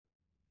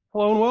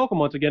Hello and welcome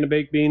once again to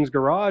Baked Beans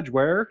Garage,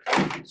 where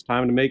it's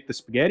time to make the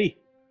spaghetti.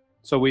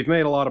 So we've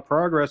made a lot of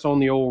progress on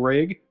the old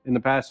rig in the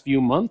past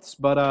few months,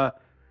 but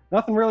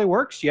nothing really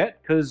works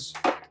yet because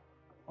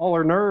all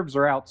our nerves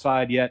are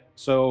outside yet.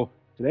 So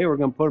today we're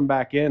going to put them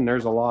back in.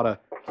 There's a lot of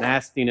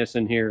nastiness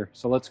in here,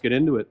 so let's get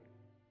into it.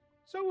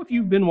 So if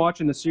you've been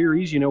watching the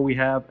series, you know we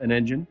have an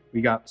engine,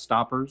 we got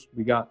stoppers,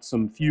 we got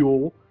some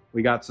fuel,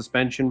 we got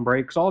suspension,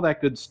 brakes, all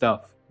that good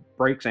stuff,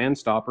 brakes and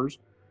stoppers.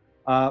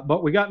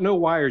 But we got no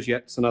wires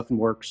yet, so nothing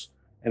works.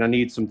 And I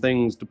need some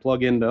things to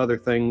plug into other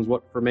things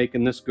for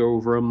making this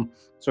go vroom.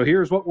 So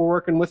here's what we're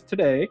working with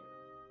today.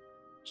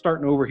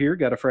 Starting over here,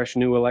 got a fresh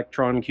new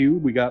electron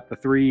cube. We got the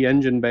 3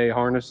 engine bay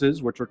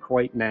harnesses, which are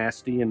quite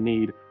nasty and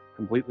need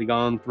completely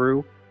gone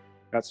through.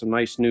 Got some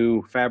nice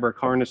new fabric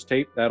harness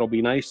tape. That'll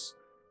be nice.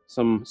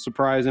 Some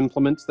surprise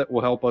implements that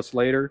will help us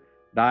later.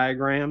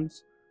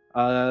 Diagrams.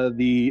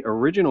 The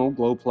original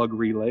glow plug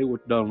relay,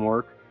 which doesn't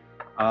work.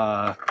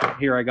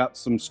 Here I got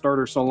some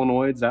starter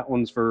solenoids. That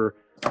one's for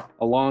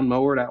a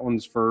lawnmower. That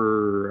one's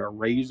for a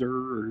razor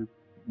or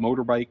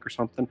motorbike or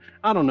something.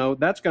 I don't know.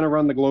 That's going to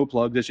run the glow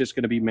plugs. It's just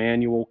going to be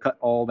manual. Cut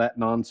all that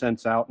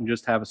nonsense out and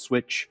just have a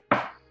switch.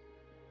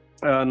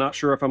 Not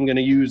sure if I'm going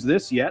to use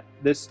this yet.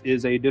 This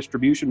is a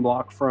distribution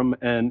block from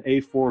an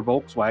A4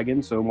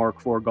 Volkswagen, so Mark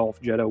IV,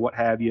 Golf, Jetta, what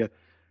have you.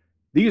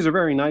 These are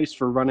very nice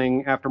for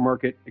running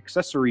aftermarket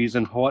accessories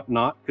and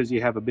whatnot because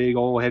you have a big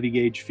old heavy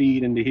gauge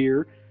feed into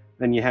here.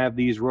 Then you have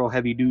these real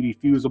heavy-duty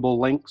fusible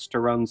links to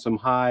run some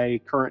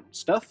high current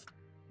stuff.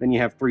 Then you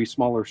have 3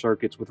 smaller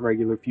circuits with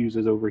regular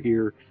fuses over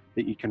here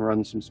that you can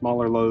run some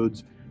smaller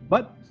loads.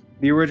 But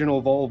the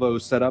original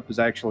Volvo setup is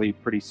actually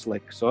pretty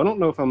slick, so I don't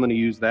know if I'm going to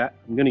use that.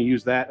 I'm going to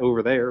use that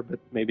over there, but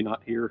maybe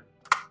not here.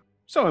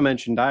 So I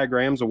mentioned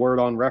diagrams, a word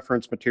on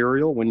reference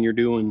material when you're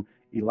doing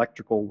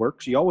electrical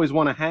works. You always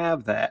want to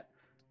have that.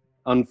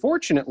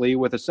 Unfortunately,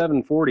 with a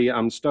 740,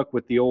 I'm stuck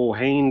with the old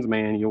Haynes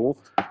manual.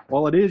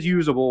 While it is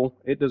usable,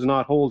 it does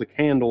not hold a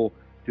candle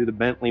to the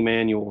Bentley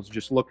manuals.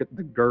 Just look at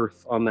the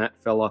girth on that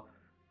fella.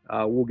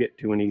 We'll get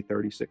to an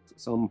E36 at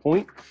some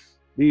point.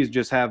 These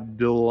just have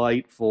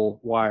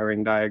delightful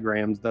wiring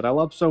diagrams that I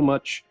love so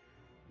much.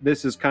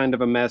 This is kind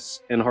of a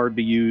mess and hard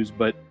to use,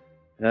 but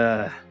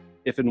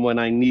if and when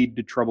I need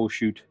to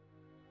troubleshoot,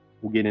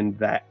 we'll get into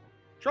that.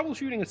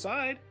 Troubleshooting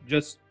aside,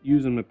 just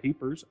using the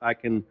peepers, I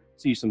can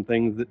see some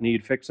things that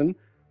need fixing,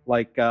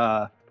 like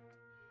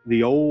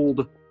the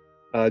old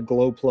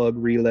glow plug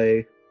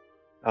relay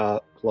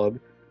plug.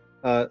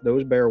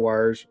 Those bare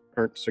wires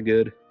aren't so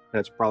good.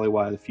 That's probably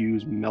why the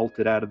fuse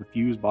melted out of the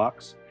fuse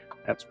box.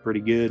 That's pretty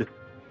good.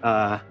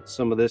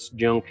 Some of this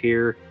junk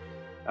here,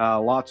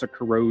 lots of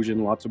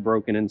corrosion, lots of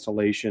broken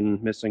insulation,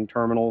 missing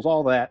terminals,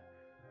 all that.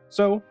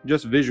 So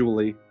just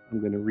visually,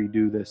 I'm going to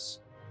redo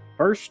this.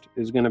 First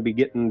is going to be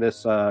getting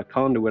this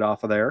conduit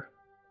off of there.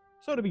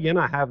 So to begin,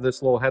 I have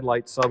this little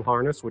headlight sub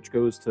harness which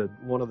goes to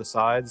one of the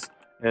sides,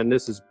 and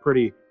this is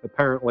pretty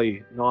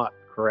apparently not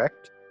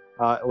correct.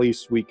 At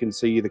least we can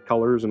see the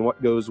colors and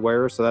what goes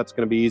where, so that's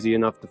going to be easy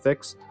enough to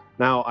fix.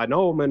 Now I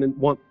know I'm going to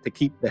want to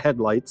keep the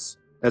headlights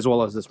as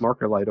well as this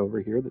marker light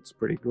over here that's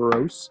pretty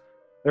gross.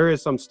 There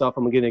is some stuff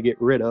I'm going to get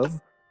rid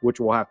of, which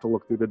we'll have to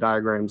look through the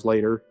diagrams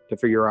later to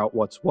figure out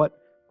what's what.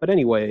 But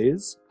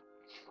anyways,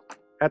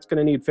 that's going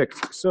to need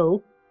fixed.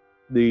 So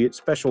the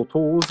special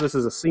tools, this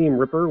is a seam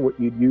ripper, what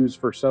you'd use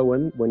for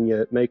sewing when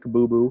you make a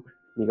boo-boo.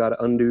 You got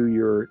to undo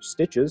your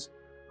stitches.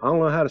 I don't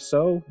know how to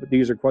sew, but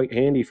these are quite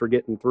handy for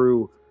getting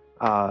through,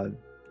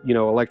 you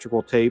know,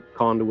 electrical tape,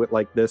 conduit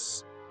like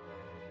this.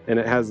 And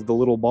it has the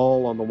little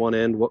ball on the one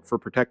end for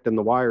protecting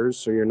the wires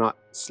so you're not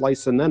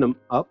slicing them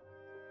up.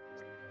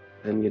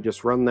 And you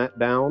just run that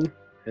down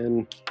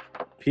and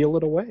peel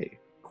it away.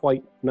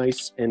 Quite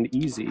nice and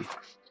easy.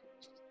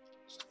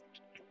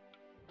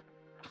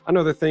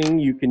 Another thing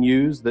you can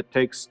use that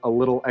takes a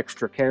little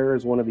extra care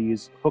is one of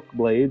these hook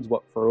blades,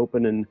 for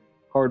opening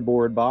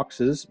cardboard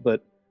boxes,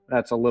 but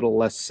that's a little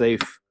less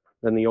safe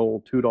than the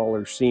old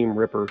 $2 seam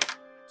ripper.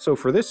 So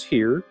for this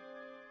here,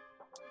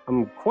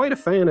 I'm quite a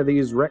fan of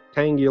these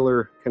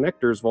rectangular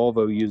connectors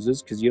Volvo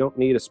uses because you don't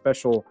need a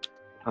special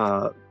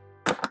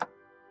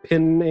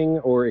pinning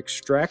or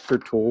extractor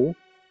tool.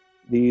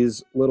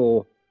 These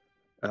little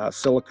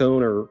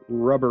silicone or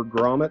rubber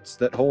grommets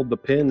that hold the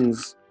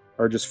pins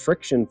are just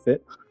friction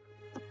fit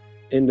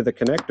into the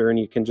connector, and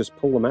you can just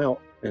pull them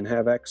out and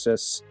have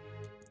access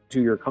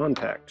to your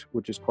contact,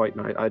 which is quite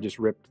nice. I just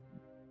ripped,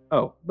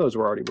 oh, those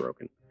were already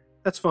broken.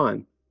 That's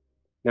fine.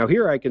 Now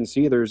here I can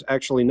see there's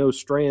actually no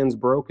strands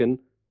broken.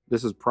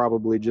 This is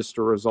probably just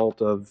a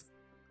result of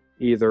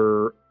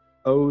either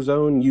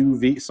ozone,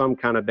 UV, some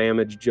kind of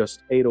damage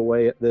just ate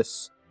away at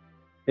this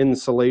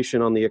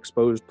insulation on the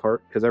exposed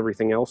part because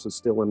everything else is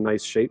still in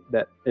nice shape.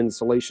 That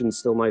insulation's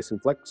still nice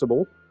and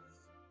flexible.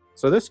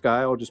 So this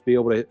guy I'll just be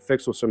able to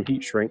fix with some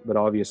heat shrink, but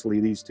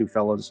obviously these two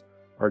fellas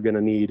are going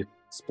to need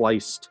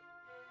spliced.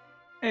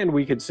 And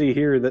we can see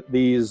here that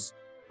these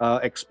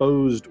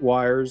exposed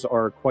wires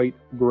are quite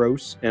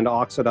gross and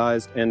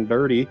oxidized and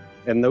dirty,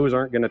 and those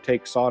aren't going to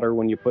take solder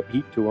when you put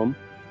heat to them.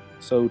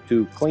 So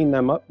to clean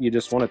them up, you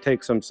just want to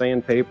take some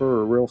sandpaper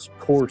or real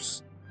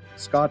coarse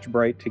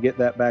Scotch-Brite to get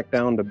that back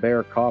down to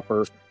bare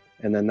copper,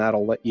 and then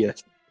that'll let you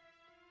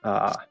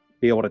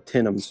be able to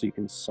tin them so you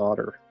can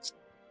solder.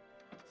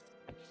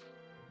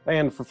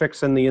 And for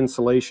fixing the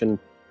insulation,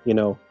 you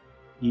know,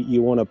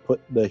 you want to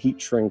put the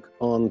heat shrink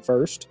on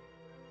first.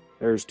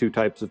 There's two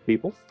types of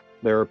people.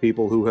 There are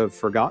people who have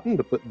forgotten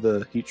to put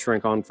the heat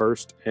shrink on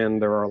first,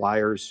 and there are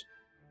liars.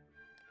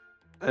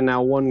 And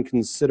now one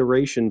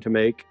consideration to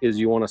make is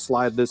you want to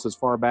slide this as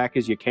far back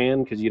as you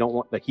can, because you don't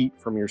want the heat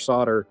from your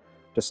solder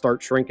to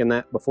start shrinking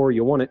that before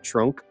you want it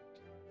shrunk.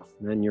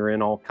 And then you're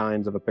in all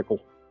kinds of a pickle.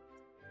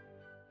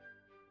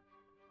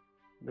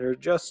 There's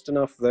just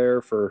enough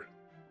there for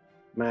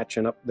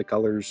matching up the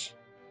colors.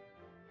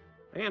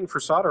 And for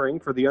soldering,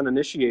 for the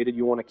uninitiated,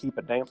 you want to keep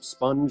a damp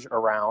sponge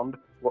around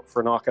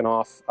for knocking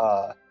off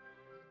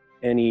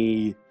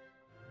any,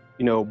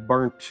 you know,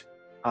 burnt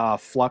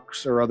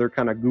flux or other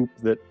kind of goop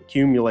that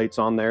accumulates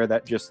on there.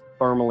 That just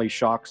thermally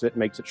shocks it,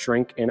 makes it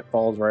shrink, and it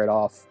falls right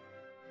off.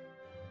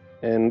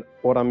 And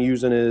what I'm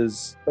using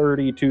is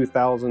 32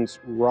 thousandths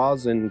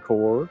rosin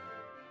core.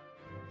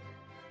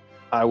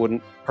 I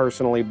wouldn't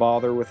personally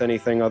bother with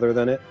anything other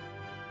than it.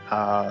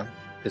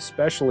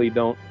 Especially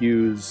don't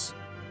use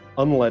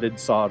unleaded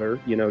solder.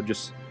 You know,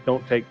 just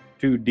don't take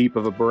too deep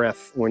of a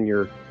breath when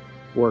you're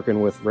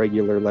working with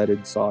regular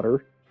leaded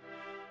solder.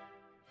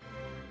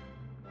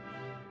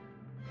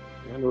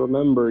 And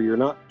remember, you're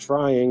not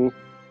trying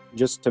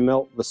just to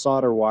melt the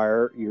solder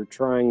wire. You're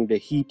trying to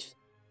heat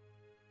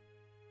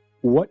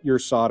what you're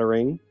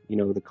soldering, you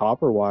know, the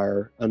copper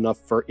wire, enough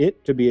for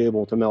it to be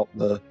able to melt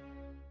the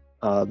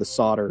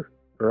solder,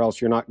 or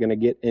else you're not going to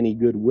get any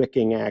good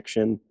wicking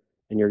action,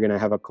 and you're going to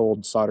have a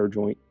cold solder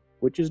joint,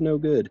 which is no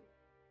good.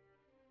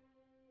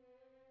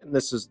 And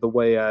this is the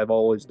way I've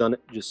always done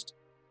it. Just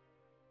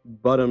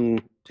butt them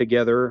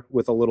together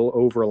with a little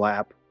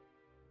overlap,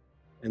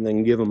 and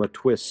then give them a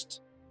twist,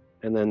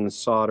 and then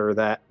solder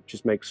that.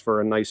 Just makes for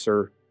a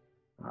nicer,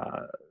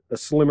 a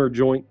slimmer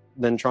joint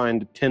than trying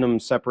to tin them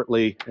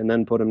separately and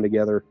then put them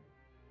together.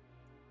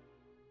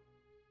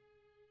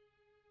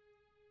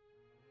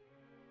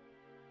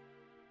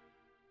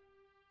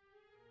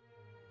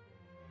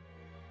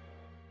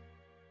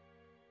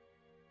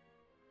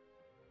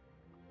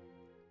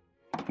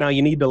 Now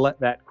you need to let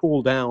that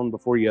cool down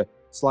before you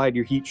slide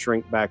your heat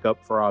shrink back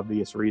up for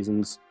obvious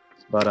reasons.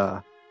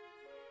 But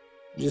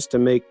just to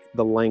make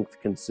the length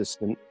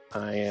consistent,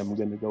 I am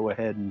going to go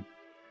ahead and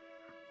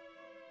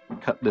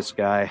cut this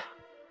guy.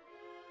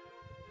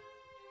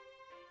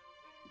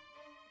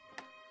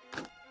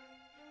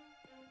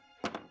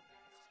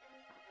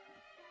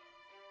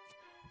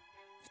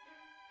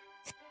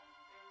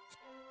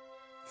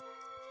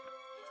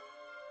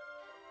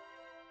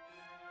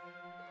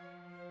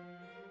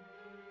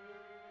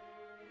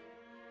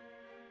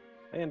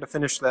 And to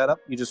finish that up,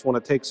 you just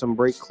want to take some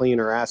brake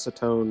cleaner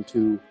acetone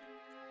to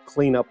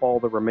clean up all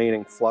the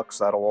remaining flux.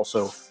 That'll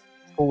also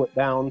pull it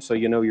down so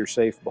you know you're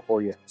safe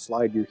before you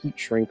slide your heat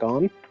shrink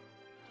on.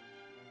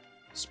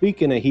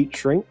 Speaking of heat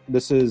shrink,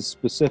 this is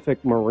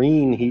specific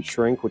marine heat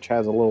shrink, which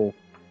has a little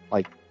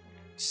like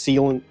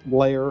sealant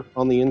layer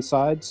on the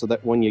inside, so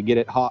that when you get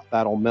it hot,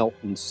 that'll melt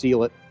and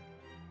seal it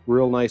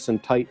real nice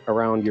and tight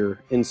around your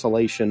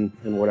insulation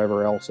and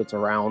whatever else it's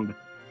around.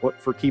 What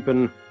for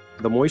keeping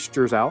the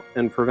moistures out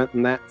and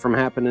preventing that from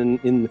happening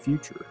in the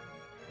future.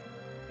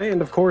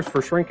 And of course, for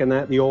shrinking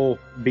that, the old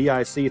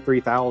BIC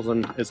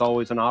 3000 is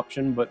always an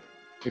option, but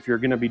if you're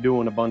going to be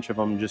doing a bunch of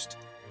them, just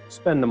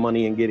spend the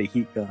money and get a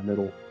heat gun.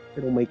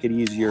 It'll make it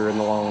easier in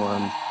the long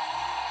run.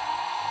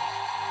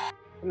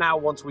 Now,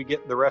 once we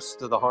get the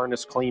rest of the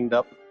harness cleaned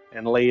up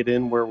and laid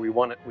in where we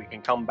want it, we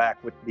can come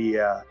back with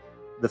the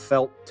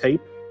felt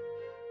tape.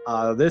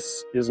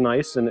 This is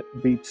nice, and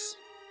it beats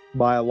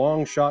by a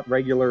long shot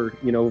regular,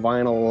 you know,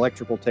 vinyl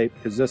electrical tape,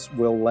 because this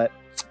will let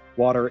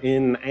water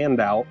in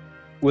and out.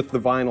 With the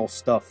vinyl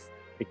stuff,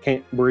 it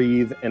can't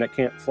breathe and it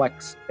can't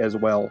flex as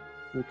well.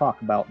 We'll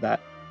talk about that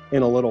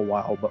in a little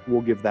while, but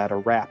we'll give that a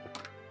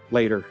wrap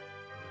later.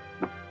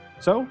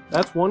 So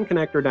that's one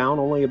connector down,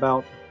 only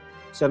about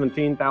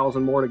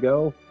 17,000 more to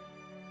go.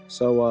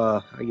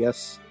 So I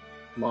guess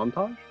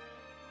montage.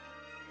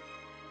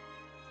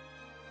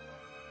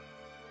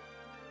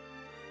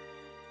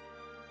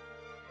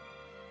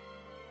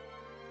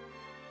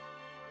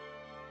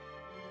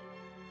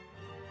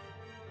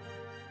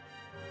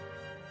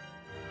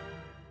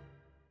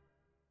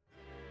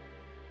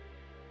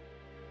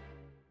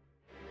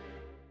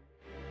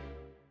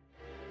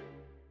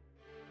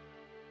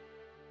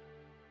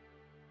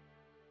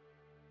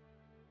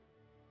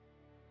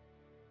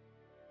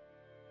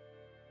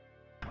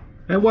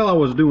 And while I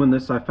was doing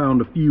this, I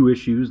found a few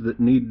issues that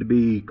need to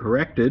be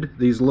corrected.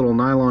 These little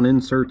nylon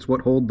inserts,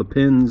 what hold the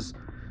pins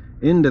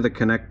into the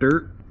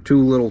connector,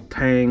 two little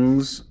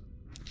tangs,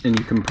 and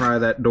you can pry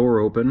that door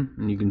open,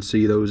 and you can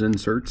see those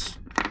inserts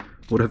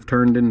would have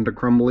turned into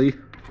crumbly.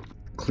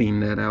 Clean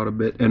that out a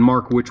bit, and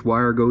mark which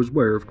wire goes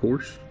where, of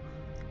course.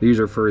 These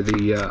are for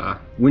the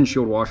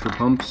windshield washer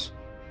pumps.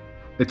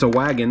 It's a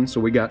wagon,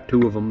 so we got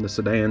 2 of them. The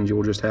sedans,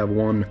 you'll just have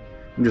 1.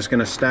 I'm just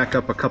gonna stack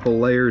up a couple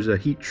layers of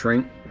heat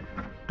shrink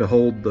to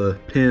hold the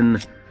pin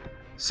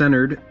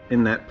centered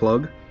in that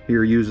plug.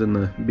 Here using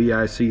the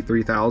BIC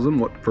 3000,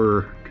 what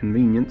for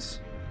convenience.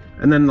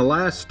 And then the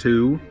last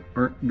 2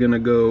 aren't gonna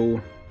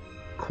go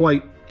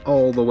quite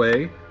all the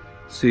way.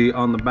 See,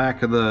 on the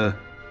back of the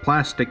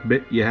plastic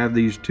bit, you have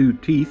these 2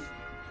 teeth.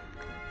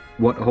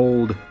 What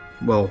held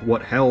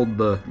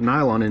the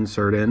nylon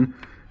insert in,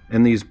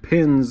 and these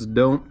pins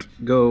don't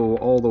go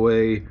all the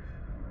way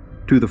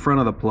to the front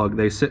of the plug.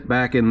 They sit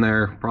back in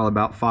there probably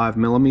about 5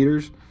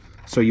 millimeters.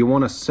 So you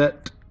want to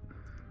set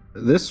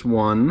this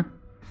one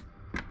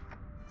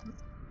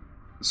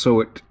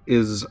so it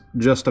is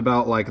just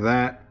about like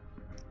that,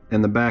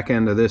 and the back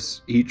end of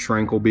this heat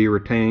shrink will be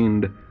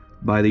retained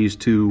by these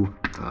 2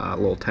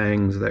 little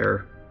tangs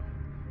there.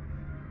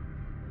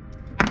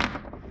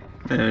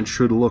 And it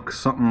should look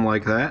something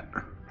like that.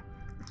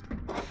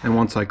 And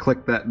once I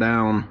click that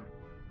down,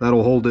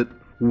 that'll hold it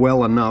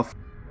well enough.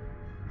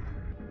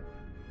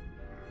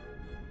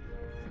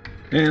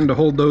 And to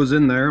hold those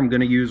in there, I'm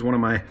going to use one of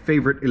my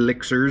favorite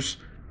elixirs,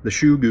 the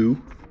shoe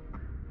goo.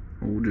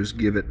 We'll just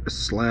give it a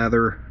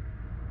slather.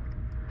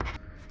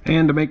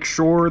 And to make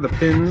sure the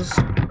pins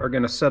are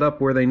going to set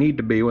up where they need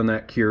to be when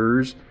that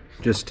cures,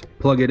 just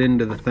plug it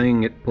into the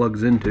thing it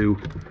plugs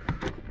into.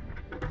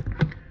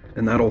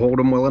 And that'll hold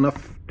them well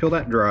enough till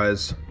that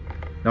dries.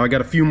 Now I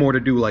got a few more to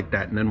do like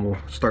that, and then we'll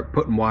start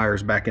putting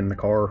wires back in the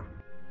car.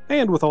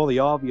 And with all the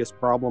obvious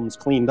problems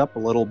cleaned up a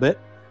little bit,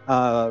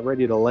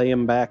 ready to lay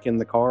them back in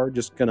the car.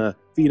 Just gonna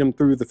feed them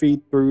through the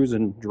feed-throughs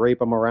and drape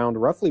them around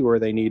roughly where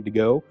they need to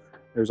go.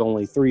 There's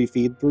only 3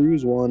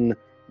 feed-throughs, 1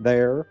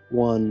 there,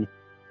 1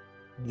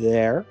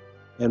 there,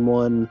 and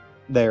 1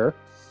 there.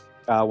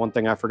 One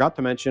thing I forgot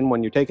to mention,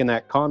 when you're taking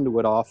that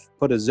conduit off,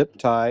 put a zip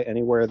tie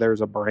anywhere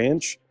there's a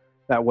branch.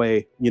 That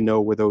way you know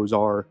where those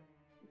are.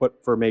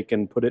 But for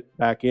put it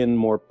back in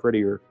more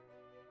prettier.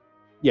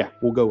 Yeah,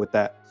 we'll go with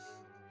that.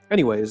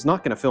 Anyways,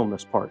 not going to film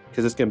this part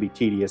because it's going to be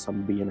tedious. I'm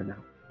going to be in and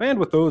out. And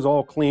with those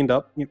all cleaned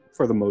up,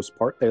 for the most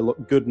part, they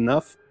look good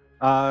enough.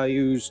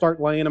 You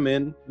start laying them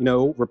in,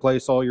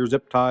 replace all your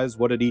zip ties,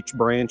 one at each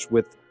branch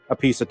with a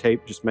piece of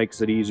tape. Just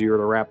makes it easier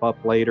to wrap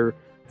up later.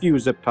 A few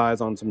zip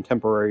ties on some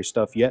temporary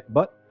stuff yet,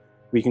 but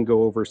we can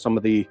go over some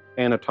of the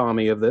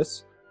anatomy of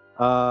this.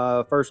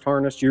 First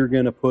harness you're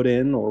going to put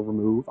in or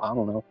remove, I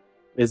don't know,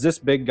 is this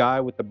big guy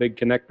with the big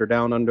connector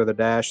down under the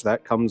dash.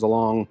 That comes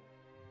along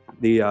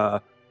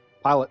the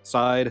pilot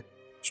side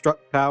strut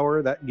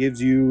tower. That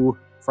gives you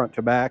front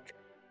to back.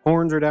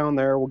 Horns are down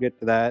there. We'll get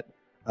to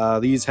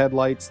that. These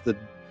headlights, the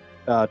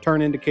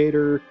turn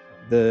indicator,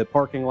 the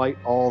parking light,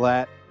 all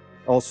that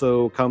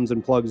also comes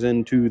and plugs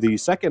into the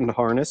second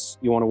harness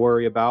you want to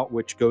worry about,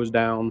 which goes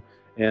down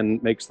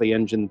and makes the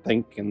engine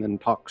think and then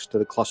talks to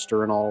the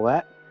cluster and all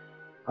that.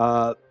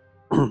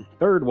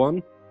 Third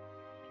one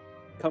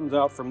comes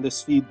out from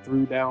this feed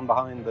through down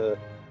behind the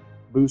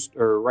boost,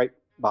 or right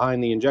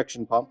behind the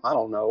injection pump. I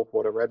don't know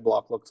what a red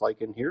block looks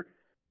like in here.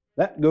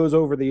 That goes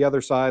over the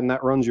other side, and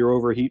that runs your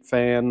overheat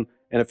fan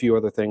and a few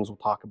other things. We'll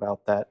talk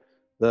about that.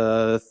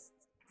 The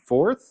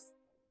fourth,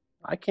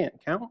 I can't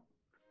count.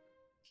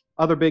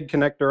 Other big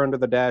connector under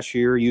the dash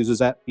here uses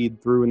that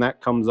feed through, and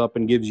that comes up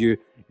and gives you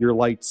your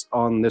lights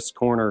on this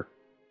corner.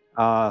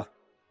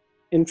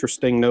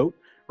 Interesting note,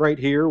 right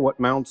here, what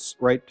mounts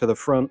right to the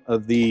front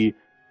of the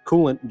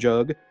coolant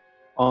jug.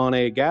 On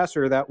a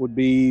gasser, that would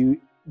be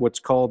what's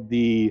called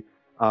the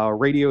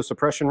radio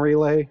suppression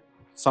relay,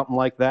 something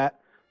like that.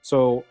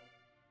 So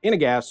in a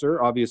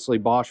gasser, obviously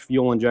Bosch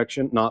fuel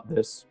injection, not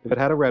this, if it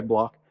had a red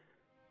block,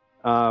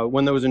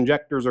 when those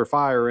injectors are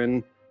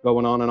firing,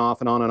 going on and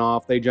off and on and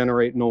off, they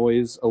generate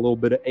noise, a little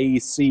bit of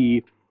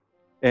AC,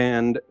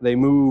 and they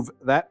move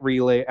that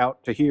relay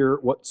out to here,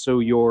 so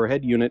your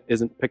head unit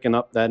isn't picking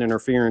up that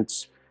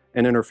interference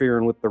and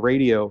interfering with the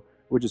radio,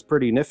 which is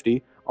pretty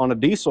nifty. On a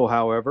diesel,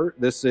 however,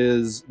 this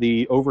is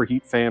the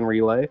overheat fan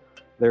relay.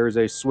 There's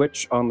a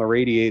switch on the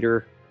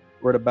radiator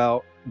right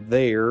about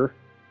there,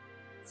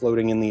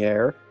 floating in the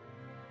air.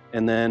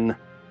 And then,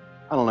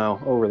 I don't know,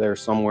 over there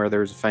somewhere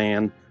there's a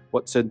fan.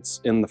 What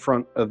sits in the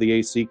front of the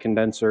AC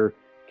condenser,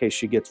 in case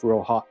she gets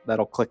real hot,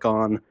 that'll click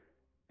on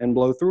and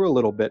blow through a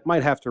little bit.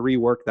 Might have to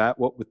rework that,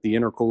 what with the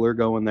intercooler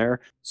going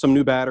there. Some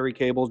new battery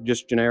cables,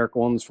 just generic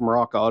ones from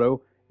Rock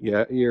Auto.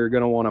 Yeah, you're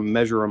going to want to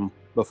measure them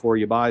before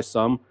you buy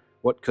some.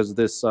 Because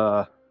this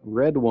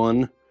red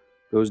one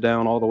goes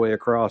down all the way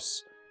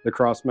across the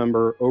cross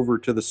member over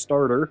to the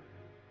starter,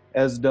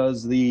 as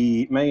does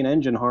the main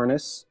engine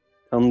harness.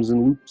 Comes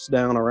and loops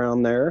down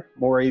around there.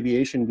 More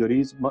aviation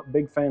goodies.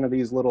 Big fan of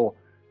these little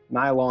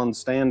nylon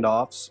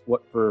standoffs,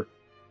 what for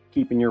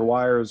keeping your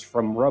wires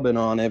from rubbing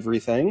on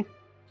everything.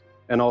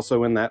 And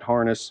also in that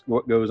harness,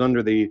 what goes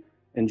under the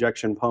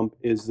injection pump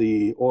is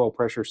the oil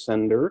pressure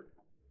sender.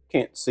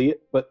 Can't see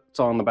it, but it's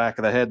on the back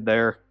of the head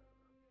there.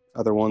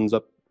 Other ones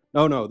up.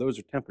 Oh no, those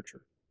are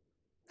temperature.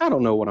 I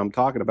don't know what I'm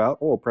talking about.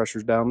 Oil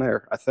pressure's down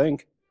there, I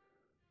think.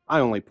 I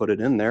only put it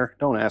in there.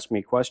 Don't ask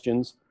me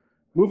questions.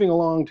 Moving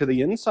along to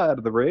the inside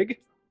of the rig,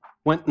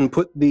 Went and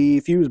put the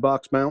fuse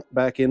box mount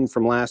back in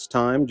from last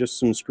time, just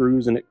some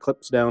screws, and it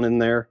clips down in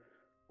there.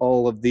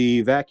 All of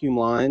the vacuum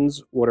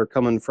lines, what are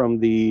coming from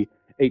the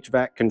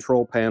HVAC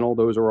control panel,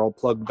 those are all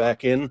plugged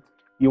back in.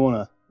 You want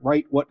to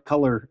write what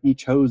color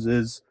each hose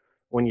is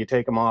when you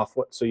take them off,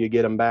 so you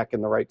get them back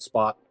in the right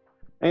spot.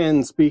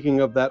 And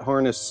speaking of that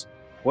harness,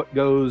 what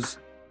goes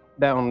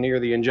down near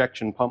the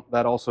injection pump,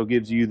 that also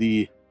gives you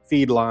the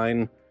feed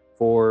line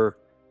for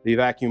the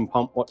vacuum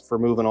pump, what for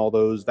moving all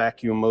those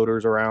vacuum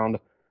motors around.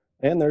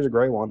 And there's a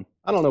gray one.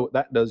 I don't know what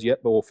that does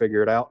yet, but we'll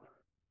figure it out.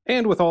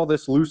 And with all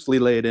this loosely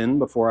laid in,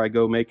 before I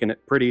go making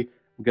it pretty,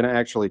 I'm going to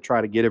actually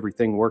try to get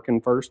everything working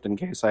first in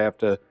case I have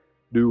to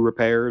do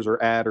repairs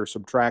or add or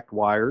subtract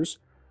wires.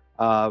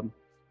 I'm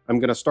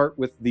going to start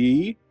with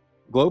the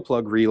glow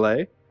plug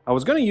relay. I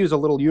was going to use a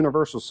little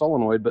universal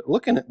solenoid, but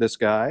looking at this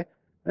guy,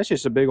 that's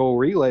just a big old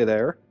relay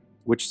there,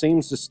 which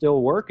seems to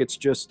still work. It's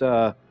just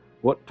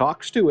what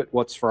talks to it,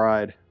 what's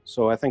fried.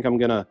 So I think I'm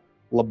going to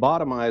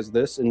lobotomize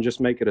this and just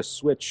make it a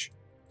switch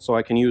so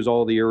I can use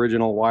all the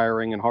original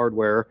wiring and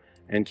hardware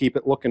and keep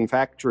it looking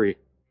factory.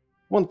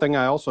 One thing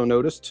I also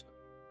noticed,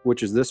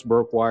 which is this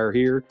broke wire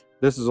here,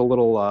 this is a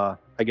little, I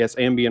guess,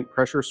 ambient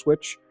pressure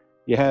switch.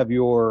 You have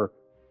your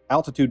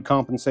altitude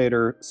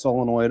compensator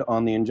solenoid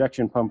on the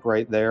injection pump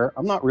right there.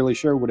 I'm not really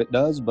sure what it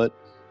does, but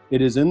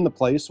it is in the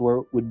place where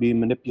it would be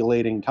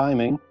manipulating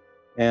timing,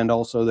 and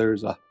also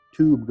there's a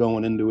tube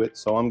going into it,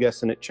 so I'm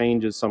guessing it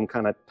changes some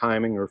kind of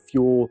timing or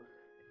fuel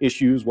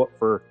issues, what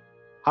for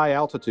high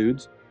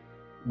altitudes.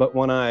 But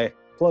when I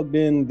plugged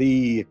in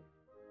the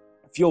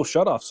fuel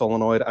shutoff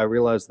solenoid, I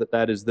realized that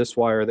that is this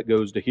wire that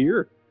goes to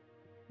here,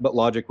 but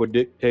logic would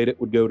dictate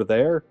it would go to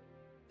there.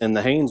 And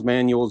the Haynes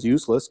manual is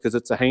useless because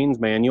it's a Haynes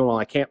manual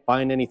and I can't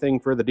find anything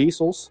for the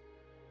diesels.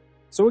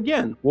 So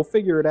again, we'll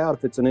figure it out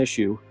if it's an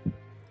issue.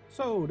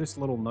 So this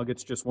little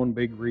nugget's just one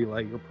big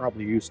relay. You're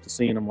probably used to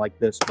seeing them like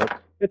this,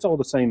 but it's all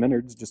the same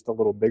innards, just a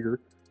little bigger.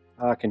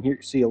 I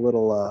can see a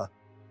little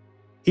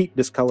heat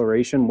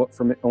discoloration, what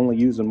from it only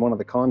using one of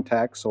the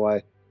contacts, so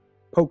I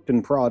poked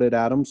and prodded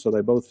at them, so they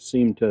both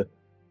seem to,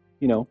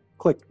 you know,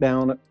 click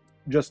down at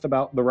just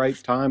about the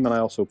right time, and I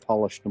also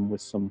polished them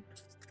with some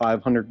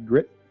 500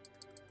 grit.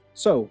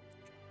 So,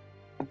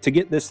 to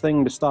get this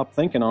thing to stop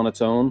thinking on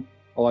its own,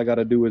 all I got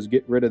to do is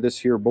get rid of this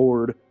here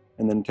board,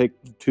 and then take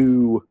the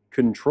two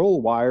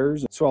control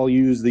wires. So I'll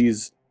use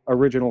these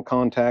original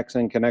contacts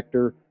and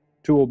connector.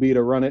 Two will be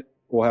to run it.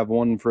 We'll have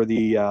one for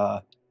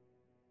the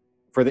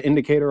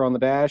indicator on the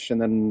dash, and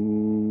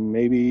then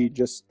maybe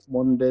just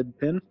one dead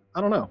pin.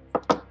 I don't know.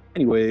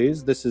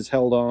 Anyways, this is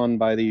held on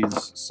by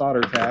these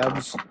solder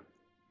tabs,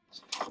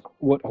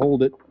 what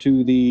hold it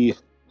to the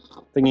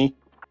thingy.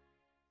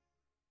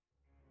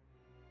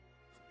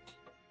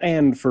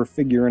 And for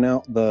figuring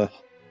out the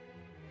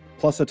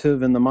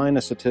plusative and the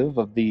minusative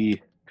of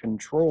the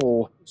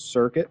control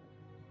circuit,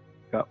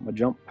 got my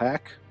jump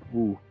pack.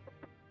 Ooh,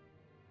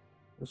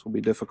 this will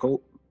be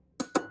difficult.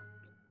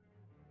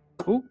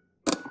 Ooh.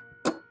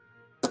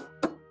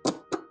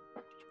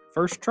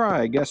 First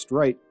try, I guessed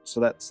right. So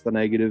that's the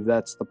negative,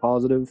 that's the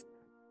positive.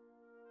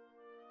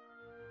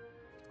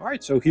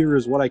 Alright, so here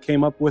is what I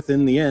came up with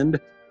in the end.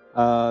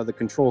 The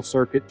control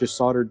circuit just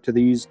soldered to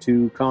these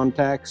two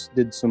contacts,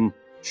 did some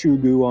shoe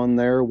goo on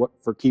there, what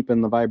for keeping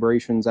the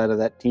vibrations out of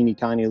that teeny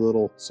tiny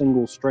little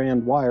single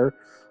strand wire.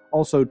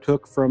 Also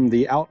took from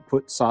the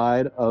output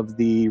side of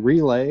the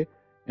relay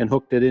and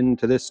hooked it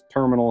into this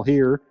terminal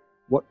here,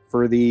 what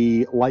for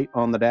the light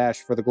on the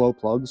dash for the glow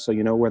plugs, so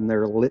you know when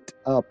they're lit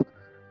up.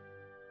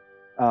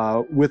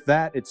 With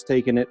that, it's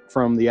taken it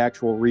from the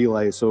actual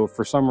relay, so if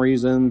for some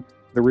reason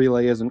the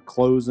relay isn't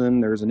closing,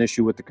 there's an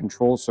issue with the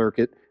control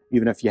circuit,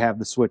 even if you have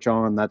the switch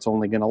on, that's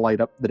only going to light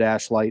up the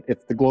dash light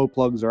if the glow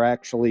plugs are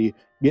actually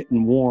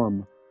getting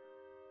warm.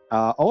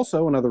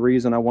 Also, another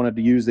reason I wanted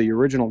to use the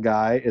original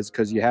guy is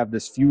because you have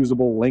this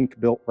fusible link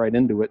built right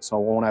into it, so I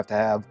won't have to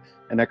have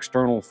an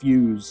external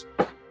fuse.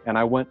 And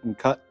I went and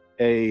cut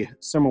a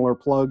similar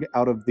plug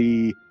out of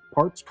the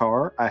parts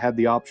car. I had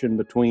the option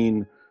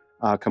between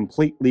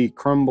completely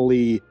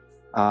crumbly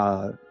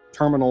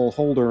terminal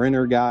holder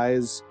inner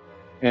guys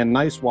and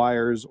nice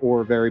wires,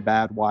 or very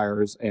bad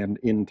wires and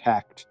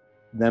intact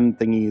them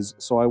thingies.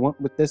 So I went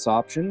with this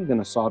option,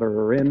 gonna solder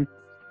her in.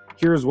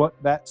 Here's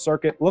what that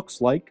circuit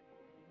looks like.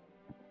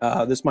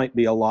 This might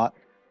be a lot,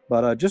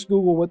 but just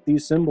Google what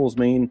these symbols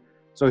mean.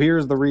 So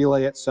here's the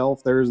relay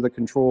itself, there's the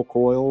control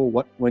coil.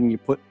 When you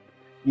put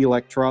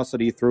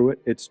electricity through it,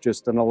 it's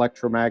just an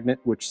electromagnet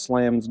which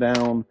slams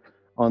down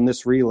on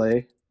this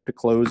relay to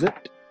close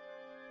it.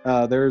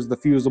 There's the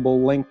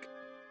fusible link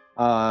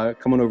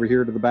coming over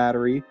here to the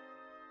battery,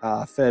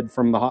 fed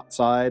from the hot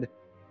side,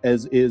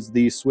 as is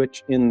the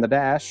switch in the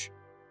dash,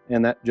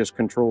 and that just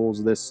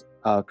controls this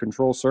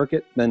control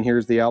circuit. Then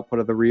here's the output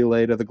of the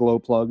relay to the glow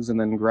plugs, and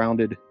then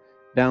grounded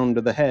down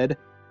to the head.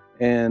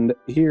 And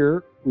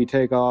here we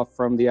take off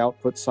from the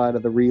output side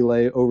of the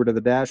relay over to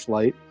the dash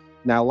light.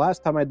 Now,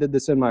 last time I did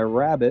this in my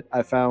Rabbit,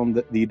 I found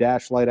that the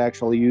dash light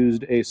actually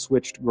used a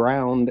switched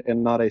ground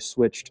and not a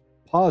switched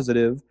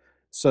positive.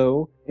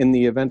 So in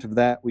the event of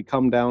that, we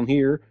come down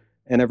here,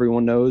 And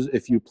everyone knows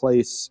if you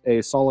place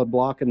a solid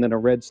block and then a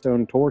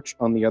redstone torch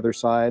on the other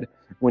side,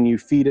 when you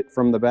feed it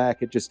from the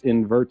back, it just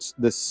inverts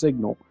the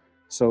signal.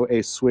 So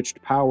a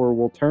switched power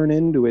will turn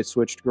into a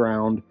switched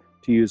ground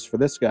to use for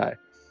this guy.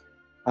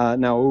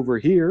 Now over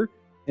here,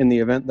 in the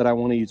event that I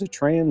want to use a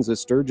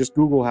transistor, just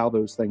Google how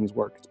those things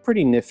work. It's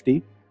pretty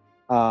nifty.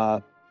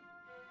 When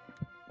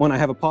I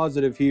have a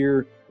positive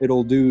here,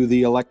 it'll do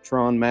the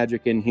electron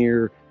magic in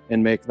here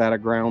and make that a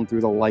ground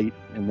through the light,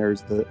 and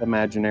there's the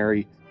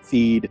imaginary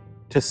feed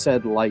to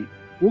said light.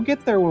 We'll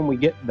get there when we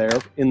get there.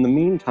 In the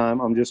meantime,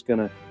 I'm just going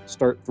to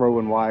start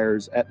throwing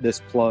wires at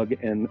this plug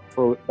and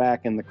throw it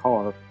back in the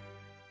car.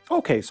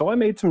 Okay, so I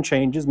made some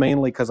changes,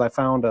 mainly because I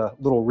found a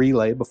little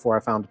relay before I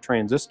found a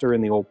transistor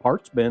in the old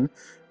parts bin,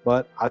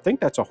 but I think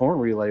that's a horn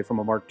relay from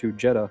a Mark II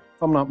Jetta,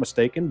 if I'm not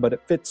mistaken, but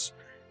it fits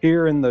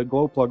here in the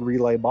glow plug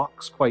relay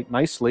box quite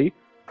nicely.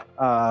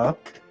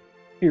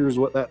 Here's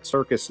what that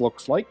circus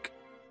looks like.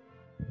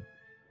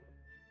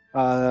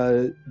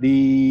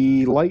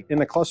 The light in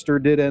the cluster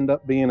did end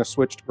up being a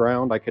switched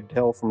ground. I could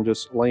tell from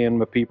just laying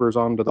my peepers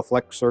onto the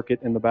flex circuit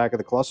in the back of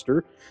the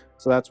cluster.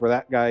 So that's where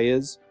that guy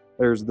is.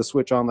 There's the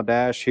switch on the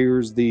dash.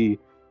 Here's the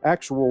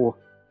actual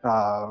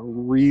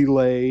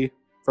relay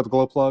for the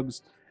glow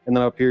plugs. And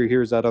then up here,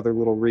 here's that other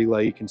little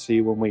relay you can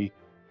see when we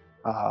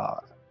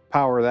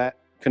power that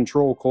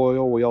control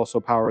coil. We also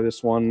power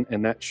this one,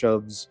 and that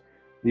shoves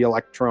the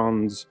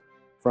electrons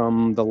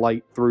from the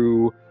light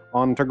through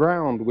onto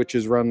ground, which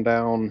is run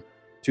down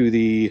to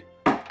the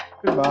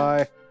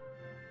to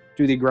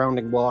the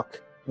grounding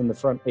block in the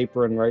front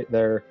apron right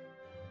there.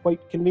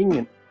 Quite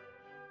convenient.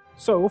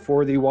 So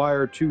for the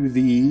wire to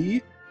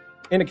the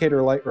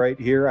indicator light right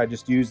here, I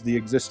just used the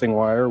existing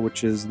wire,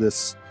 which is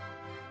this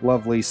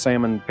lovely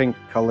salmon pink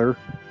color.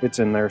 It's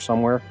in there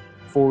somewhere.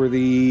 For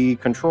the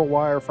control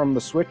wire from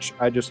the switch,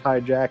 I just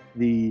hijacked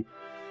the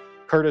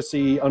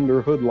courtesy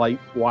under hood light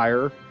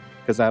wire,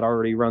 because that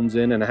already runs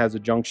in and it has a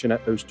junction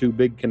at those two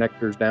big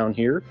connectors down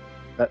here.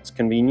 That's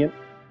convenient.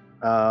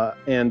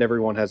 And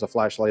everyone has a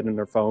flashlight in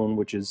their phone,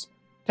 which is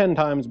 10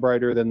 times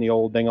brighter than the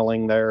old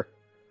ding-a-ling there.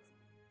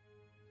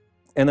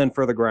 And then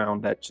for the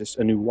ground, that's just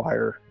a new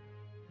wire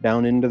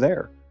down into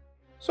there.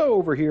 So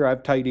over here,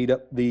 I've tidied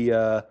up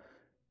the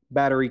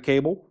battery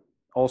cable.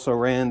 Also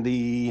ran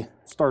the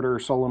starter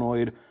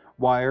solenoid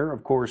wire.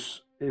 Of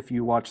course, if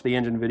you watch the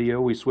engine video,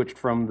 we switched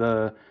from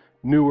the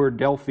newer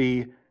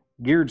Delphi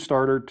geared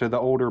starter to the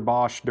older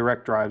Bosch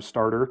direct drive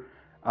starter.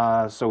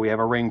 So we have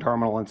a ring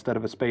terminal instead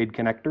of a spade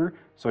connector.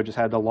 So I just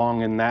had to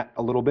long in that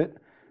a little bit.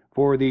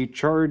 For the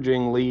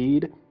charging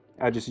lead,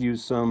 I just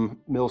used some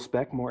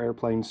mil-spec, more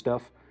airplane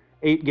stuff,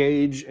 8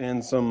 gauge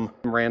and some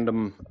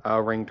random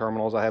ring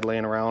terminals I had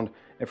laying around.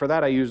 And for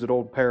that, I used an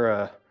old pair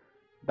of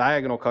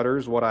diagonal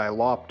cutters, what I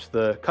lopped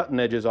the cutting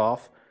edges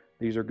off.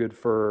 These are good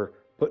for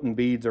putting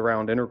beads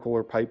around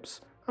intercooler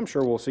pipes. I'm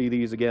sure we'll see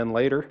these again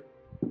later.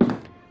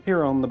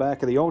 Here on the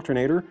back of the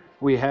alternator,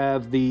 we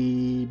have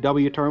the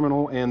W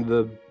terminal and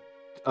the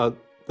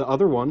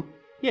other one.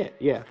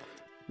 Yeah.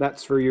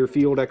 That's for your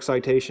field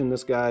excitation.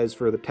 This guy's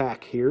for the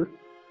tach here.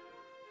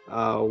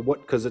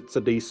 Because it's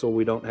a diesel,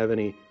 we don't have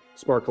any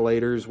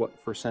sparkulators,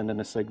 for sending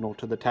a signal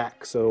to the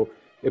tach. So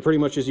it pretty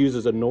much just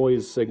uses a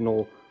noise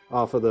signal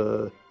off of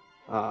the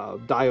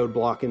diode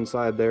block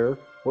inside there.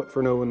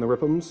 For knowing the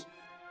rip'ems.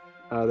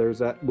 There's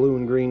that blue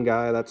and green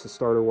guy, that's the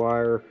starter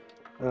wire.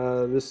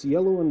 This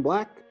yellow and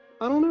black,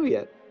 I don't know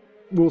yet.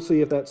 We'll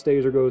see if that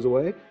stays or goes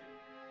away.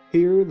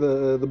 Here,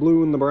 the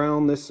blue and the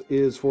brown, this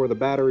is for the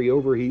battery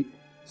overheat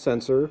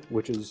sensor,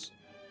 which is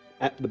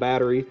at the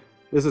battery.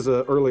 This is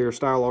an earlier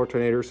style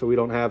alternator, so we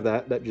don't have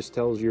that. That just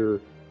tells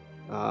your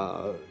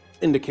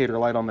indicator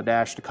light on the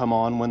dash to come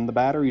on when the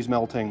battery's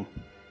melting.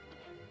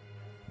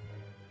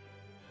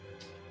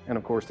 And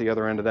of course, the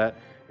other end of that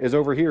is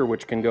over here,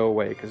 which can go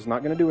away because it's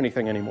not going to do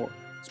anything anymore.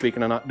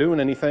 Speaking of not doing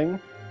anything,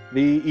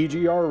 the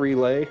EGR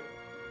relay,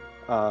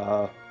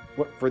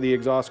 for the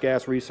exhaust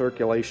gas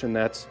recirculation,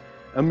 that's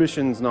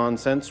emissions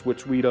nonsense,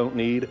 which we don't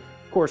need.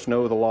 Of course,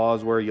 know the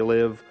laws where you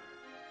live.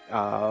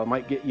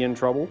 Might get you in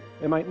trouble.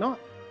 It might not.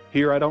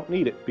 Here I don't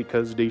need it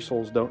because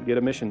diesels don't get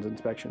emissions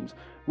inspections,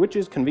 which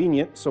is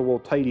convenient, so we'll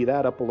tidy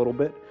that up a little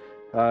bit,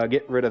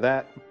 get rid of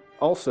that.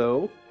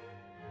 Also,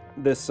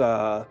 this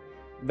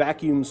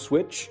vacuum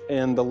switch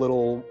and the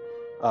little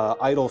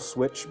idle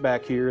switch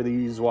back here,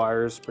 these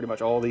wires, pretty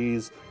much all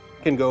these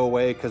can go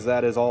away because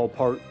that is all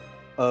part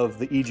of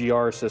the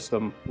EGR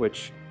system,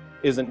 which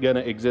isn't going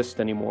to exist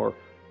anymore.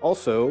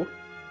 Also,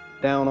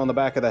 down on the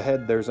back of the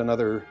head, there's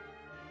another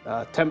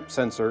temp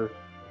sensor,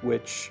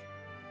 which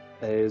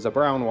is a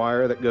brown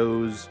wire that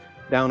goes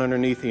down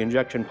underneath the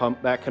injection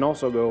pump. That can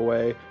also go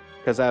away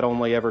because that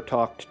only ever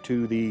talked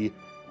to the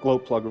glow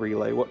plug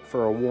relay,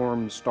 for a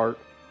warm start.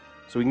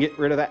 So we can get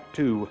rid of that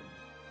too.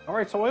 All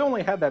right, so I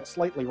only had that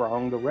slightly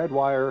wrong. The red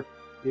wire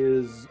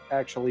is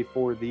actually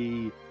for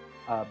the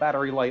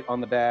battery light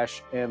on the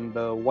dash, and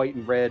the white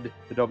and red,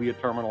 the W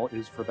terminal,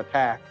 is for the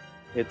tach.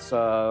 It's,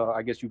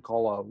 I guess you'd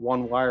call a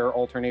one-wire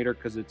alternator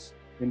because it's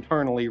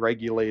internally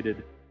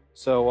regulated.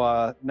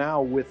 So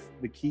now with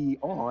the key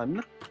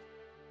on,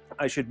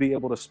 I should be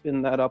able to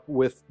spin that up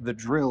with the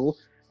drill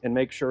and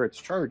make sure it's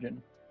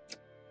charging.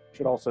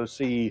 Should also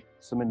see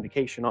some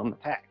indication on the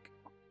tach.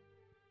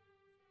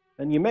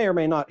 And you may or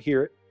may not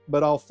hear it,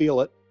 but I'll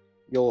feel it.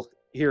 You'll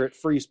hear it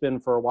free spin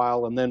for a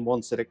while, and then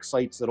once it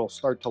excites, it'll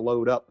start to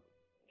load up.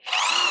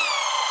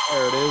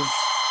 There it is.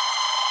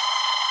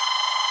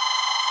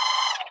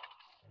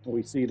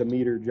 We see the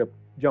meter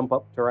jump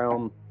up to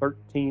around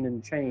 13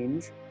 and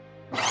change.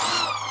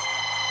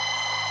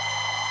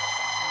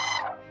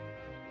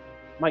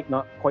 Might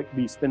not quite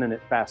be spinning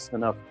it fast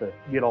enough to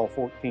get all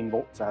 14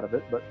 volts out of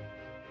it, but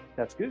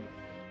that's good.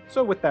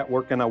 So with that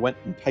working, I went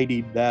and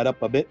tidied that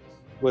up a bit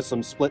with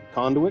some split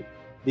conduit.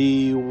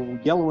 The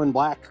yellow and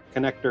black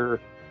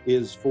connector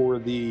is for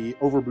the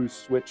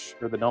overboost switch,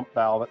 or the dump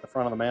valve at the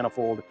front of the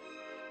manifold.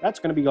 That's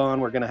going to be gone.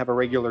 We're going to have a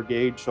regular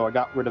gauge, so I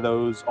got rid of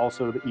those.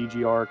 Also the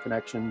EGR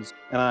connections,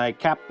 and I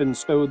capped and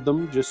stowed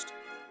them, just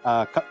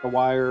cut the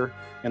wire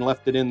and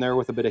left it in there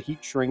with a bit of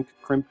heat shrink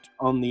crimped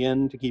on the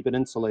end to keep it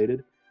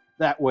insulated.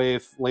 That way,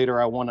 if later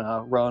I want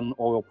to run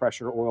oil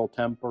pressure, oil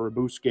temp, or a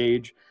boost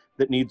gauge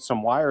that needs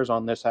some wires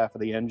on this half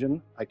of the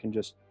engine, I can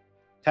just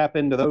tap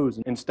into those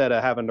instead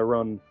of having to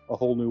run a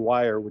whole new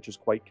wire, which is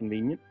quite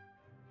convenient.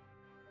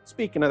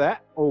 Speaking of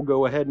that, we'll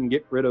go ahead and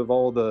get rid of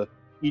all the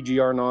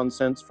EGR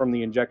nonsense from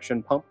the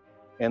injection pump,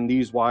 and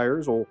these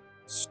wires will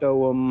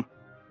stow them,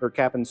 or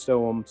cap and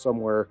stow them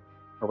somewhere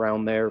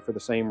around there for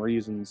the same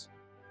reasons.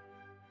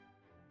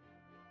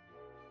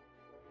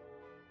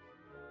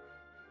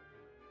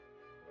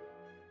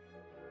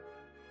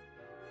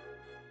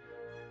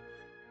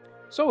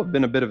 So I've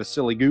been a bit of a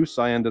silly goose.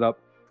 I ended up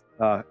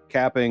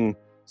capping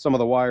some of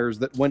the wires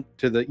that went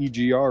to the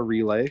EGR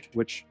relay,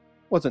 which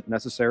wasn't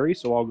necessary,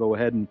 so I'll go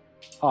ahead and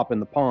hop in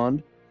the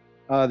pond.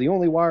 The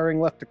only wiring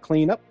left to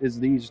clean up is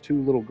these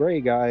two little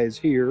gray guys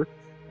here,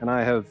 and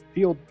I have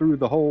peeled through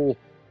the whole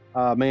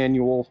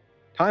manual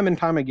time and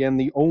time again.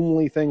 The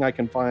only thing I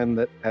can find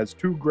that has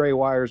two gray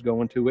wires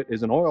going to it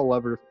is an oil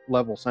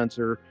level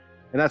sensor,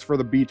 and that's for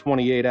the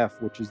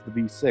B28F, which is the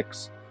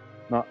V6,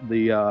 not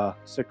the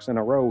 6 in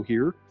a row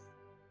here.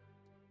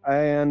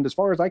 And as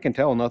far as I can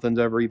tell, nothing's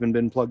ever even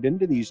been plugged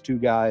into these two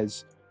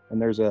guys. And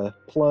there's a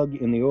plug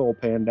in the oil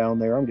pan down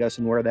there. I'm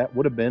guessing where that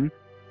would have been.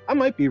 I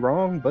might be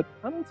wrong, but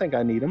I don't think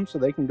I need them, so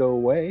they can go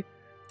away.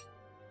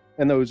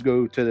 And those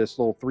go to this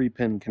little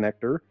 3-pin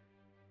connector.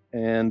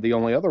 And the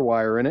only other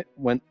wire in it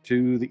went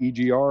to the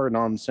EGR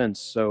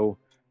nonsense, so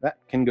that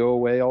can go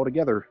away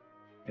altogether.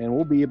 And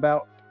we'll be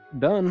about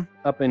done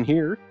up in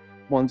here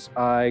once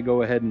I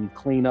go ahead and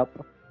clean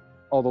up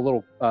all the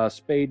little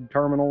spade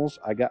terminals.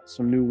 I got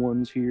some new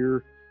ones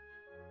here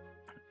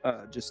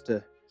just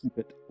to keep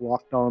it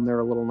locked on there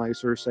a little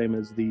nicer, same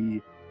as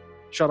the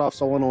shutoff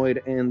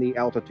solenoid and the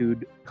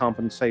altitude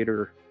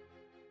compensator.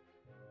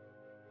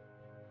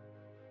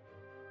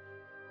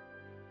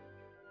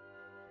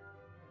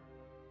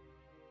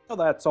 So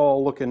that's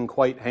all looking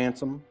quite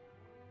handsome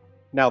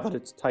now that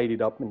it's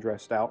tidied up and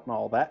dressed out and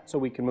all that, so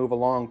we can move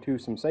along to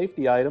some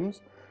safety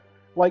items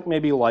like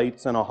maybe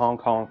lights and a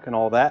honk and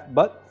all that.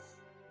 But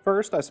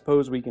first, I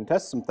suppose we can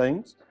test some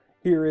things.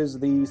 Here is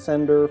the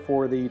sender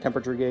for the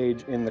temperature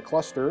gauge in the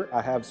cluster.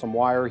 I have some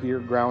wire here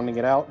grounding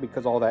it out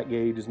because all that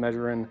gauge is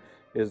measuring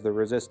is the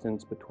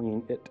resistance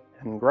between it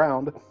and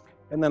ground.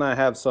 And then I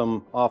have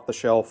some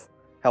off-the-shelf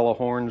hella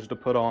horns to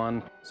put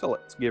on. So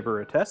let's give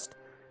her a test.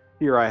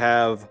 Here I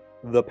have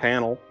the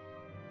panel.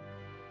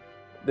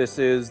 This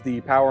is the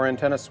power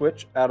antenna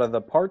switch out of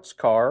the parts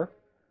car.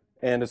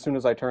 And as soon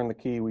as I turn the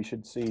key, we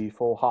should see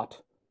full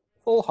hot.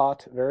 Full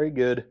hot, very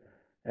good.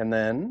 And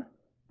then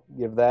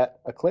give that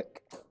a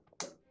click.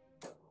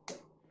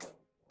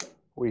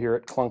 We hear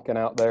it clunking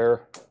out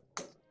there.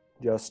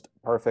 Just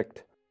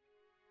perfect.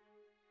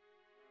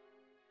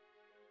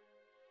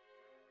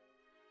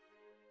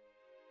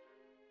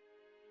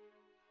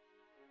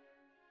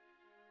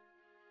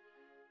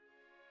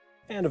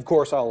 And of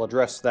course, I'll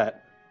address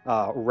that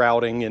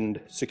routing and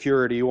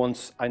security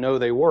once I know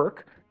they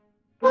work.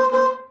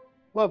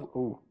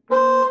 Ooh.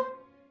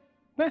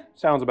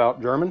 Sounds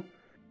about German.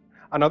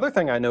 Another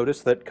thing I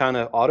noticed that kind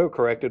of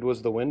auto-corrected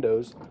was the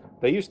windows.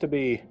 They used to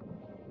be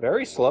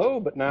very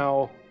slow, but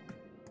now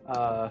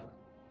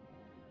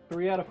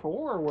 3 out of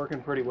 4 are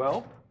working pretty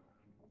well.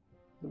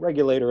 The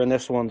regulator in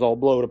this one's all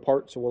blown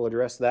apart, so we'll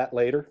address that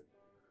later.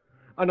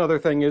 Another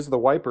thing is the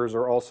wipers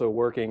are also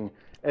working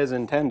as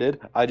intended.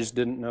 I just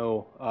didn't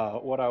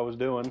know what I was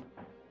doing.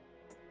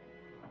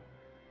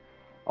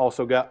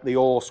 Also got the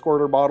old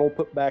squirter bottle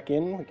put back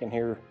in. We can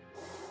hear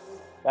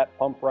that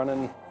pump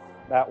running,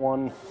 that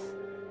one.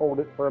 Hold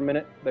it for a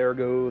minute. There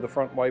go the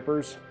front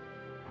wipers.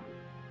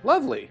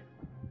 Lovely.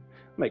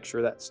 Make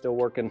sure that's still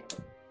working.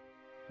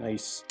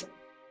 Nice.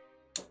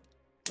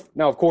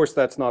 Now, of course,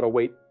 that's not a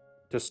wait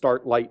to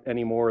start light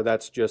anymore.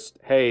 That's just,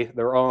 hey,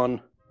 they're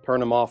on. Turn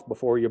them off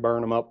before you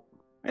burn them up.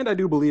 And I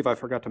do believe I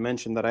forgot to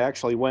mention that I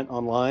actually went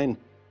online,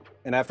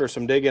 and after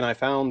some digging, I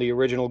found the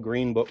original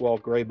green book, well,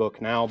 gray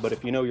book now, but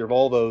if you know your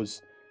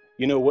Volvos,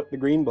 you know what the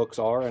green books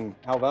are and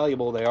how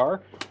valuable they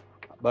are.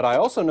 But I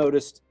also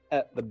noticed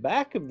at the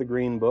back of the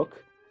green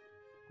book,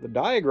 the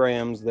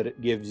diagrams that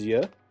it gives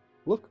you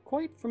look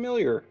quite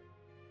familiar.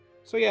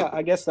 So yeah,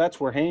 I guess that's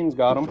where Haynes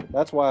got them.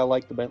 That's why I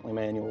like the Bentley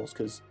manuals,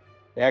 because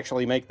they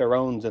actually make their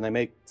own and they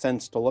make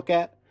sense to look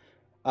at.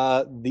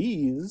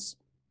 These,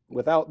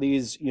 without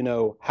these, you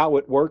know, how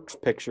it works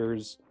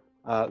pictures,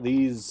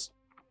 these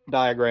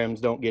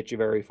diagrams don't get you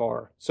very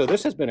far. So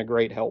this has been a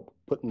great help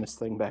putting this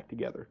thing back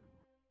together.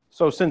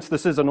 So since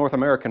this is a North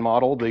American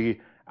model, the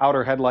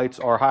outer headlights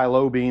are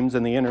high-low beams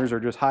and the inners are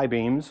just high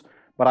beams,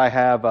 but I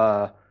have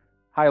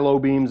high-low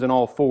beams in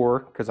all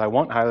four because I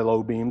want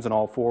high-low beams in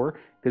all four,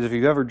 because if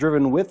you've ever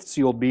driven with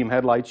sealed beam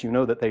headlights, you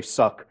know that they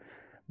suck.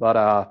 But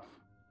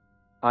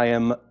I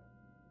am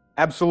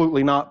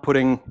absolutely not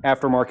putting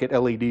aftermarket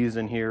LEDs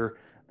in here.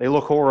 They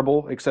look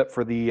horrible except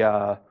for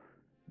the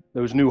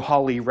those new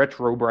Holley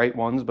Retro Bright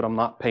ones, but I'm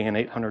not paying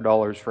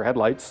 $800 for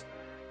headlights.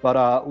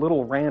 But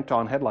little rant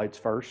on headlights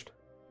first.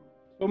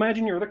 So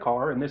imagine you're the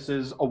car and this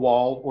is a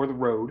wall or the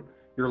road.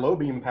 Your low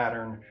beam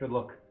pattern should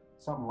look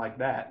something like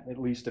that, at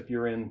least if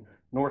you're in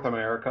North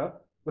America,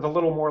 with a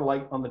little more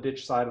light on the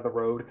ditch side of the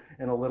road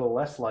and a little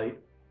less light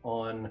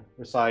on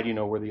the side, you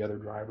know, where the other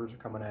drivers are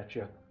coming at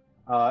you.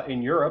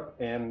 In Europe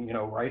and, you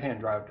know, right-hand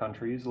drive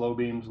countries, low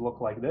beams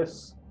look like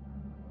this,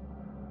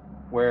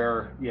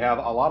 where you have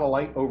a lot of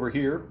light over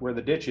here where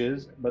the ditch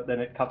is, but then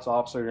it cuts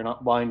off so you're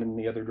not blinding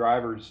the other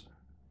drivers.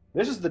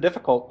 This is the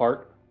difficult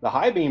part. The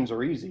high beams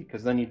are easy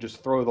because then you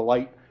just throw the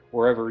light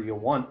wherever you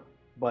want,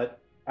 but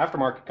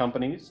aftermarket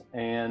companies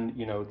and,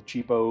 you know, the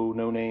cheapo,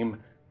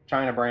 no-name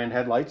China brand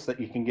headlights that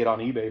you can get on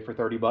eBay for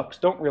 30 bucks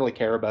don't really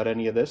care about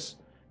any of this,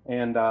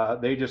 and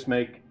they just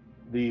make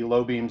the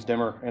low beams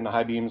dimmer and the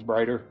high beams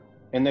brighter,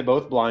 and they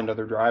both blind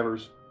other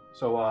drivers.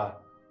 So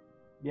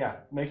yeah,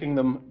 making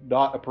them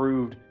DOT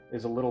approved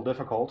is a little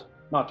difficult,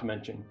 not to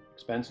mention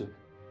expensive.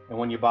 And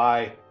when you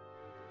buy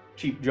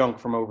cheap junk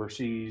from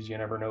overseas, you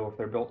never know if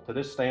they're built to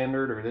this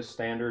standard or this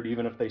standard.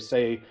 Even if they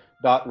say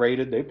DOT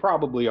rated, they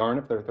probably aren't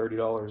if they're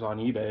 $30 on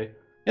eBay.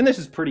 And this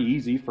is pretty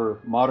easy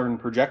for modern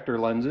projector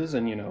lenses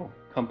and, you know,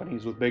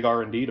 companies with big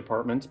R&D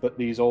departments, but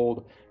these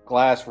old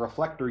glass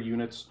reflector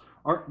units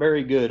aren't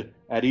very good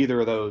at either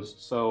of those.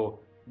 So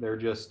they're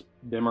just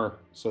dimmer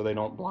so they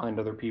don't blind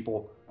other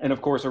people. And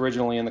of course,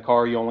 originally in the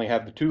car, you only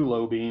have the 2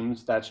 low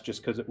beams. That's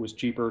just because it was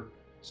cheaper.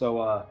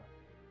 So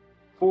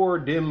 4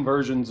 dim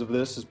versions of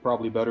this is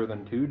probably better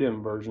than 2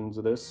 dim versions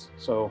of this.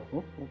 So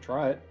we'll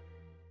try it.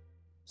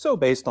 So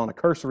based on a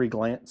cursory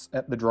glance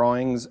at the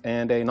drawings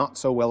and a not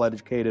so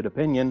well-educated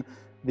opinion,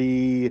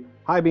 the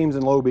high beams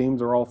and low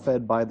beams are all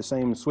fed by the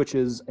same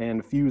switches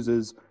and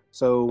fuses.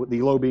 So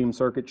the low beam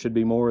circuit should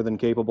be more than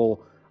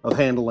capable of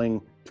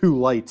handling 2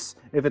 lights.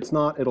 If it's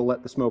not, it'll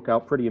let the smoke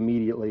out pretty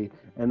immediately,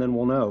 and then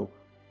we'll know.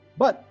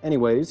 But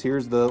anyways,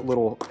 here's the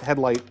little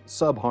headlight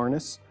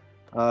sub-harness.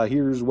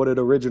 Here's what it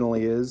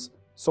originally is.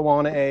 So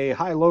on a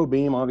high-low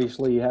beam,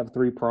 obviously you have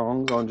 3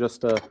 prongs. On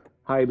just a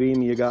high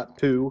beam, you got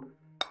 2.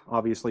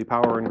 Obviously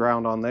power and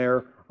ground on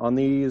there. On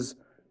these,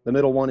 the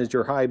middle one is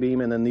your high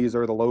beam, and then these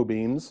are the low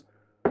beams.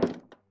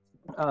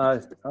 I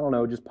don't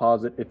know, just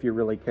pause it if you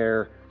really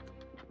care.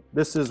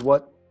 This is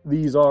what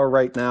these are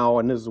right now,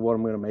 and this is what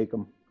I'm going to make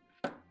them.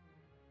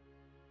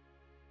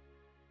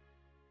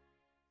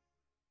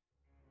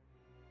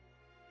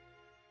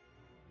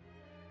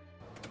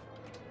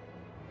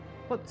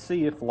 Let's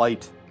see if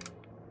light,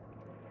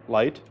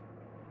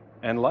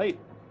 and light.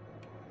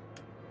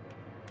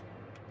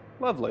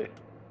 Lovely.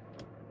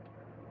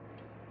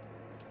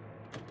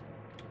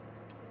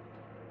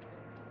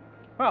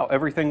 Wow,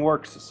 everything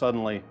works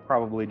suddenly.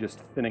 Probably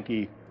just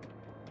finicky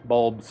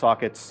bulb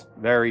sockets.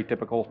 Very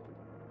typical.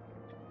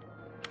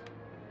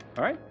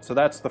 All right, so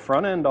that's the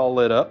front end all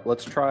lit up.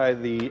 Let's try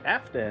the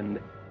aft end.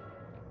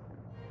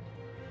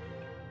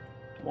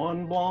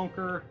 1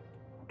 blanker,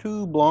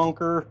 2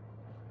 blanker.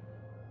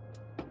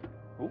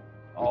 Oh,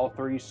 all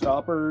 3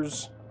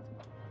 stoppers.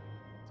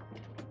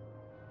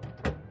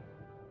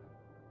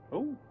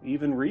 Oh,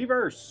 even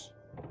reverse.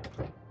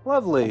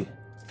 Lovely.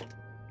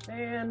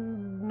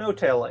 And no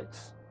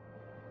taillights.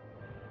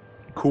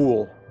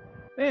 Cool.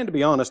 And to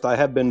be honest, I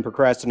have been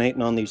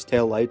procrastinating on these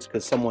taillights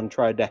because someone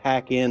tried to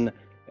hack in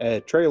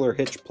a trailer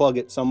hitch plug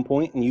at some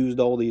point and used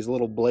all these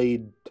little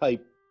blade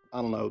type,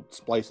 I don't know,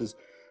 splices.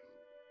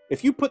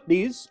 If you put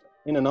these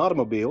in an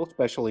automobile,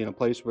 especially in a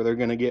place where they're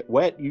going to get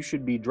wet, you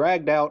should be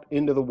dragged out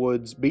into the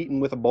woods, beaten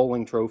with a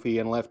bowling trophy,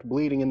 and left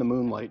bleeding in the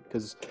moonlight,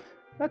 because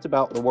that's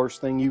about the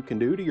worst thing you can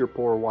do to your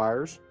poor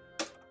wires.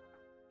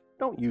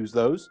 Don't use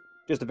those.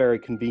 Just a very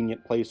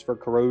convenient place for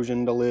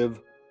corrosion to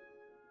live.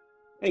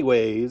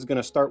 Anyways, going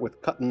to start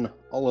with cutting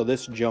all of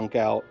this junk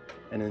out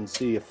and then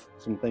see if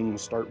some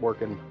things start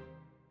working.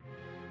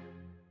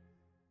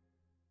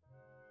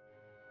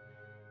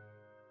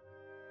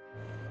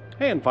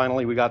 And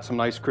finally, we got some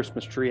nice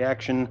Christmas tree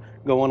action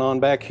going on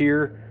back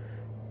here.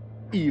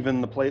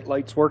 Even the plate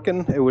lights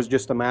working. It was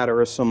just a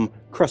matter of some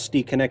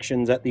crusty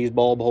connections at these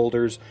bulb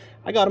holders.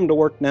 I got them to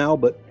work now,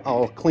 but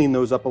I'll clean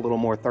those up a little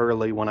more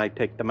thoroughly when I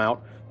take them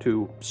out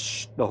to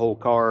the whole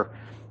car.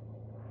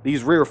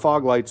 These rear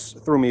fog lights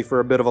threw me for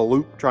a bit of a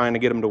loop trying to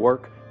get them to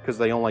work. because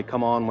they only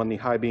come on when the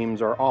high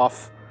beams are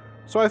off.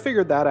 So I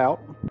figured that out.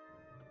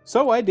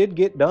 So I did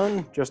get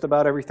done just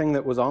about everything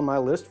that was on my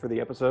list for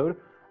the episode.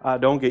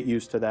 Don't get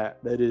used to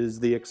that. That is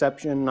the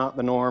exception, not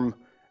the norm.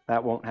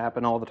 That won't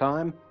happen all the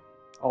time.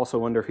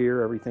 Also under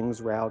here,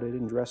 everything's routed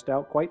and dressed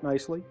out quite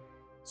nicely.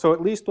 So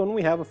at least when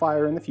we have a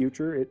fire in the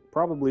future, it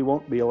probably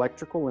won't be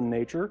electrical in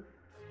nature.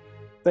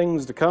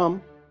 Things to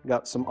come.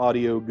 Got some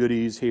audio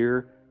goodies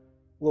here.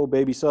 Little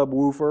baby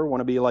subwoofer.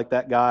 Want to be like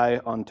that guy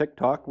on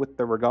TikTok with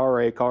the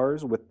Regare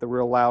cars with the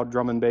real loud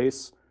drum and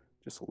bass.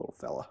 Just a little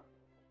fella.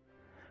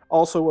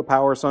 Also a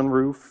power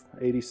sunroof,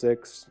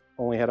 86.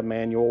 Only had a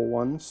manual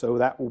one, so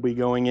that will be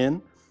going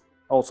in.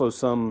 Also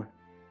some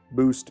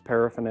boost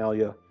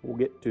paraphernalia we'll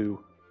get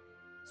to.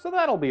 So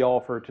that'll be all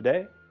for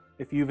today.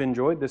 If you've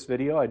enjoyed this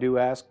video, I do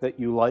ask that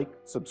you like,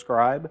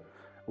 subscribe,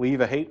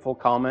 leave a hateful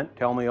comment,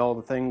 tell me all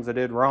the things I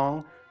did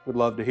wrong. Would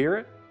love to hear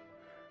it.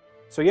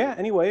 So yeah,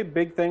 anyway,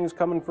 big things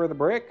coming for the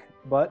brick,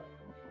 but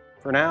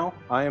for now,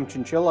 I am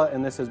Chinchilla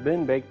and this has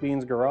been Baked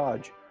Beans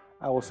Garage.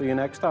 I will see you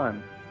next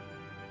time.